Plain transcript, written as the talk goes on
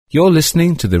You're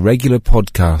listening to the regular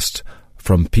podcast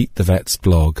from Pete the Vet's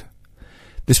blog.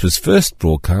 This was first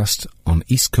broadcast on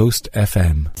East Coast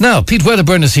FM. Now, Pete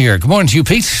Wedderburn is here. Good morning to you,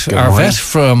 Pete. Good Our morning. vet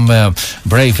from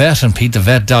Brayvet and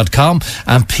PeteTheVet.com.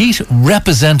 And Pete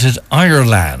represented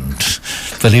Ireland.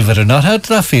 Believe it or not, how did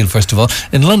that feel, first of all,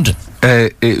 in London?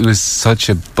 It was such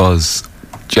a buzz.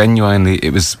 Genuinely,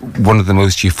 it was one of the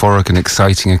most euphoric and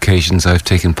exciting occasions I've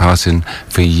taken part in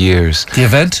for years. The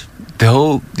event?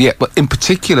 But in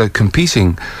particular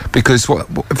competing, because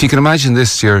if you can imagine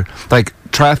this, you're like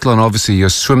triathlon, obviously you're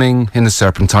swimming in the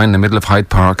Serpentine in the middle of Hyde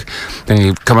Park, then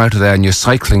you come out of there and you're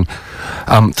cycling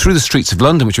through the streets of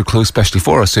London, which are closed specially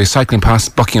for us. So you're cycling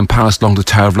past Buckingham Palace along the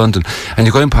Tower of London, and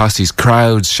you're going past these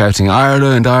crowds shouting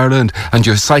Ireland, Ireland, and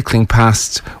you're cycling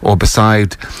past or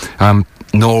beside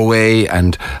Norway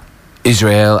and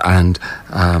Israel and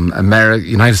America,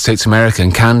 United States of America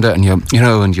and Canada, and you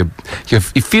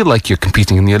feel like you're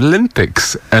competing in the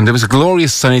Olympics. And it was a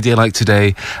glorious sunny day like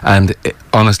today, and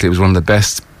honestly, it was one of the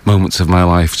best moments of my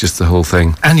life, just the whole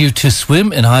thing. And you to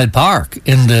swim in Hyde Park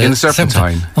in the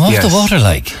Serpentine. And what's the water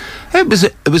like? It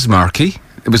was murky.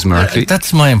 It was murky.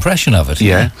 That's my impression of it.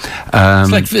 Yeah.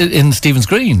 It's like in Stephen's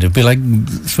Green. It'd be like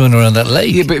swimming around that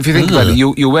lake. Yeah, but if you think about it,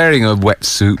 you're wearing a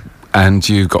wetsuit and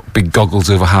you've got big goggles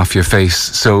over half your face,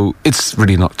 so it's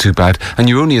really not too bad. And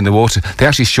you're only in the water. They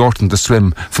actually shortened the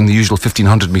swim from the usual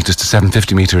 1,500 metres to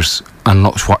 750 metres. I'm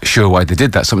not sure why they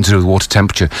did that, something to do with water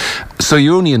temperature. So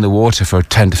you're only in the water for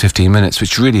 10 to 15 minutes,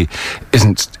 which really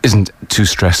isn't too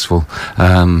stressful.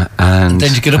 And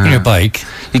then you get up on your bike.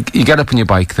 You get up on your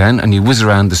bike then, and you whiz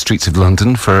around the streets of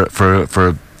London for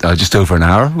just over an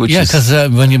hour. Because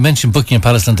when you mentioned Buckingham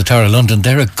Palace and the Tower of London,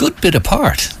 they're a good bit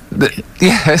apart.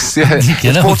 Yes.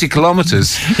 You know? 40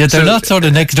 kilometres. Yeah, they're not sort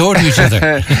of next door to each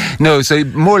other. No, so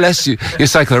more or less you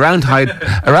cycle around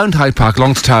Hyde Park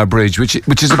along to Tower Bridge, which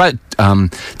is about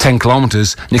 10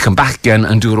 kilometres, and you come back again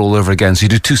and do it all over again. So you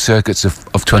do two circuits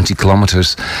of 20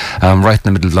 kilometres right in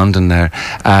the middle of London there,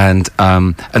 and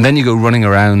then you go running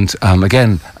around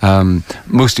again.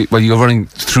 You're running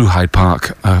through Hyde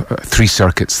Park, 3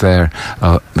 circuits there,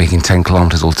 making 10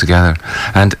 kilometres altogether,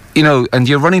 and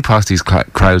you're running past these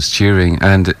crowds cheering,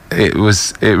 and it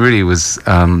really was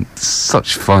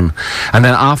such fun. And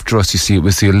then after us, you see, it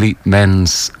was the elite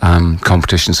men's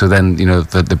competition. So then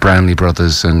the Brownlee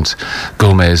brothers and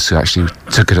Gomez who actually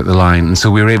took it at the line, and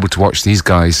so we were able to watch these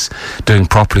guys doing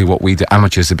properly what we the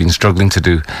amateurs had been struggling to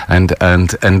do, and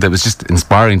it was just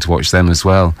inspiring to watch them as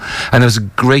well. And there was a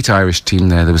great Irish team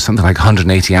there. There was something like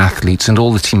 180 athletes, and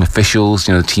all the team officials,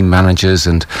 team managers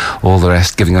and all the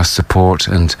rest giving us support,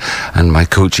 and my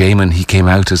coach Eamon, he came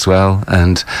out as well,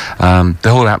 and the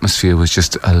whole atmosphere was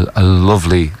just a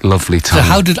lovely time. So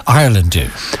how did Ireland do?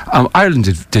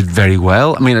 Ireland did very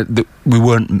well. I mean, we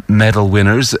weren't medal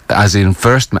winners, as in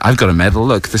first. I've got a medal.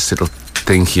 Look, this little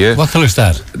thing here. What colour's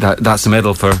that? That's a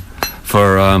medal for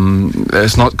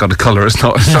it's not got a colour. It's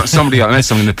not somebody. I met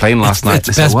somebody in the plane last night.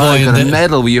 They said, "Well, I got a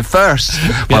medal. Were you first?"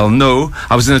 Well, no,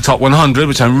 I was in the top 100,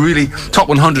 which I'm really top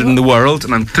 100 in the world,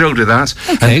 and I'm thrilled with that.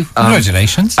 Okay, and,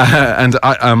 congratulations. And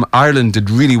Ireland did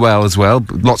really well as well.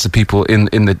 Lots of people in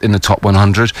the top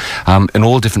 100 in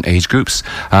all different age groups.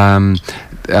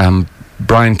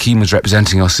 Brian Keane was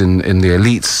representing us in the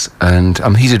elites, and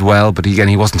he did well, but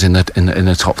he wasn't in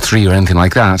the top 3 or anything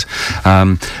like that.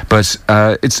 But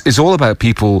it's all about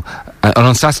people. And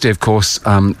on Saturday, of course,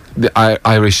 the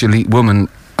Irish elite woman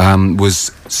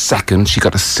was second. She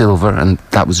got a silver, and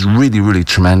that was really, really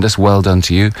tremendous. Well done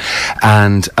to you.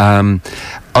 And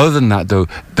other than that, though,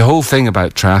 the whole thing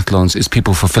about triathlons is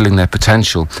people fulfilling their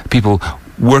potential. People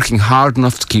working hard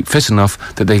enough to keep fit enough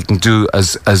that they can do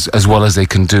as well as they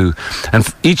can do. And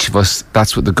for each of us,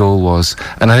 that's what the goal was.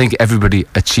 And I think everybody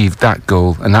achieved that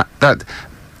goal. And that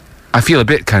I feel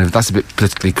that's a bit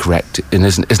politically correct, and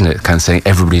isn't it? Kind of saying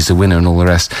everybody's a winner and all the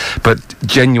rest. But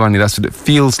genuinely, that's what it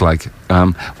feels like.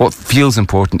 What feels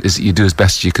important is that you do as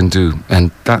best you can do,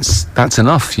 and that's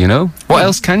enough. What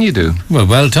else can you do?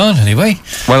 Well done, anyway.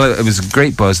 Well, it was a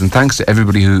great buzz, and thanks to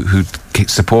everybody who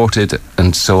supported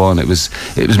and so on. It was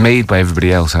made by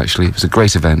everybody else. Actually, it was a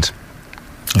great event.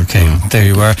 Okay, there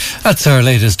you are. That's our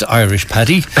latest Irish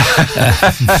paddy,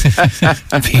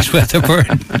 Pete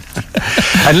Wedderburn.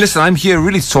 And listen, I'm here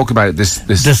really to talk about this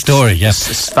story.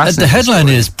 Yes, the headline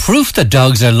is "Proof that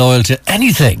dogs are loyal to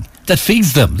anything that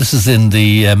feeds them." This is in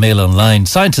the Mail Online.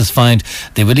 Scientists find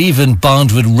they would even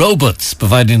bond with robots,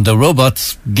 providing the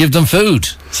robots give them food.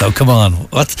 So come on,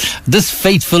 what's this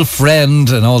faithful friend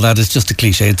and all that is just a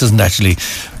cliche. It doesn't actually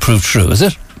prove true, is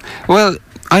it? Well,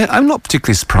 I'm not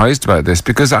particularly surprised about this,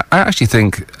 because I actually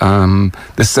think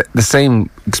the same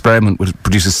experiment would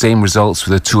produce the same results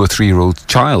with a 2 or 3 year old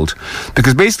child,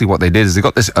 because basically what they did is they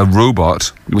got a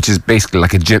robot, which is basically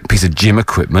like a piece of gym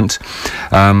equipment,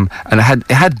 and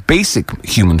it had basic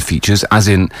human features, as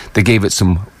in they gave it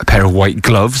a pair of white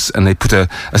gloves and they put a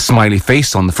smiley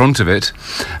face on the front of it,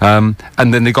 and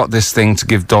then they got this thing to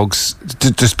give dogs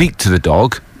to speak to the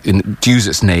dog, to use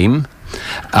its name,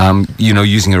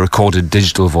 using a recorded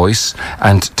digital voice,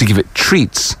 and to give it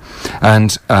treats.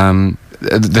 And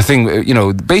the thing,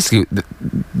 basically,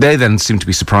 they then seemed to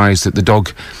be surprised that the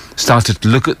dog started to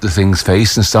look at the thing's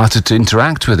face and started to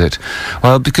interact with it.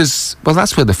 Well, because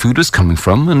that's where the food was coming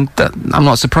from, and I'm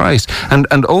not surprised.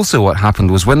 And also what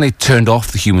happened was, when they turned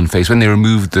off the human face, when they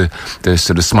removed the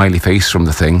sort of smiley face from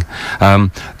the thing,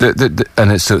 and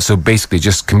it so basically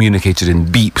just communicated in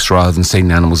beeps rather than saying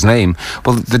the animal's name,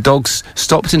 well, the dogs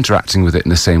stopped interacting with it in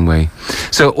the same way.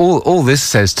 So all this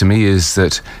says to me is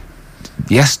that,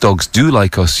 yes, dogs do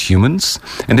like us humans,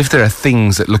 and if there are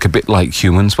things that look a bit like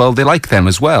humans, well, they like them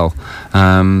as well.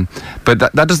 But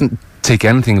that doesn't take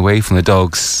anything away from the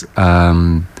dog's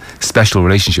special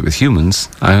relationship with humans.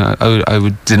 I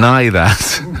would deny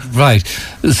that. Right.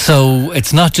 So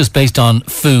it's not just based on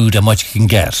food and what you can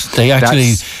get. They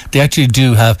actually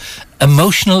do have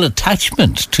emotional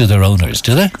attachment to their owners,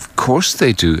 do they? Of course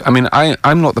they do. I mean,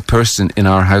 I'm not the person in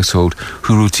our household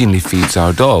who routinely feeds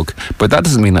our dog, but that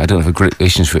doesn't mean that I don't have a great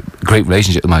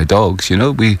relationship with my dogs.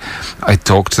 I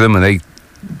talk to them and they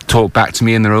talk back to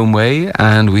me in their own way,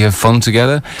 and we have fun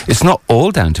together. It's not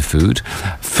all down to food.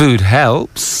 Food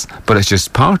helps, but it's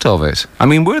just part of it. I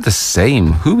mean, we're the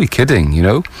same. Who are we kidding,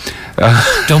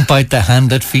 Don't bite the hand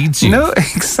that feeds you. No,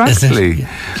 exactly.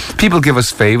 People give us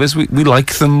favours, we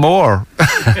like them more.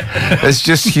 It's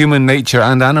just human nature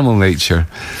and animal nature.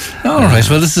 All right,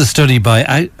 well, this is a study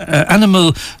by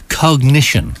Animal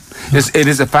Cognition. It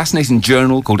is a fascinating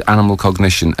journal called Animal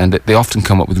Cognition, and they often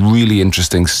come up with really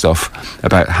interesting stuff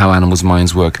about how animals'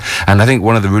 minds work. And I think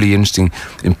one of the really interesting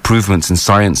improvements in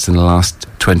science in the last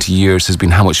 20 years has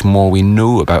been how much more we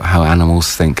know about how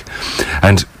animals think.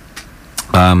 And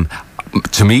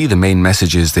to me, the main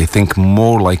message is they think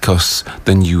more like us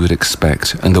than you would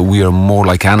expect, and that we are more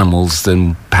like animals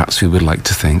than perhaps we would like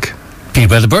to think. Pete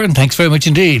Wedderburn, thanks very much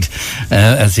indeed,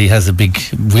 as he has a big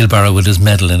wheelbarrow with his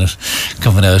medal in it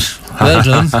coming out. Well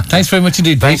done. Thanks very much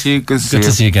indeed, Pete. Thank you. Good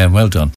to see you again. Well done.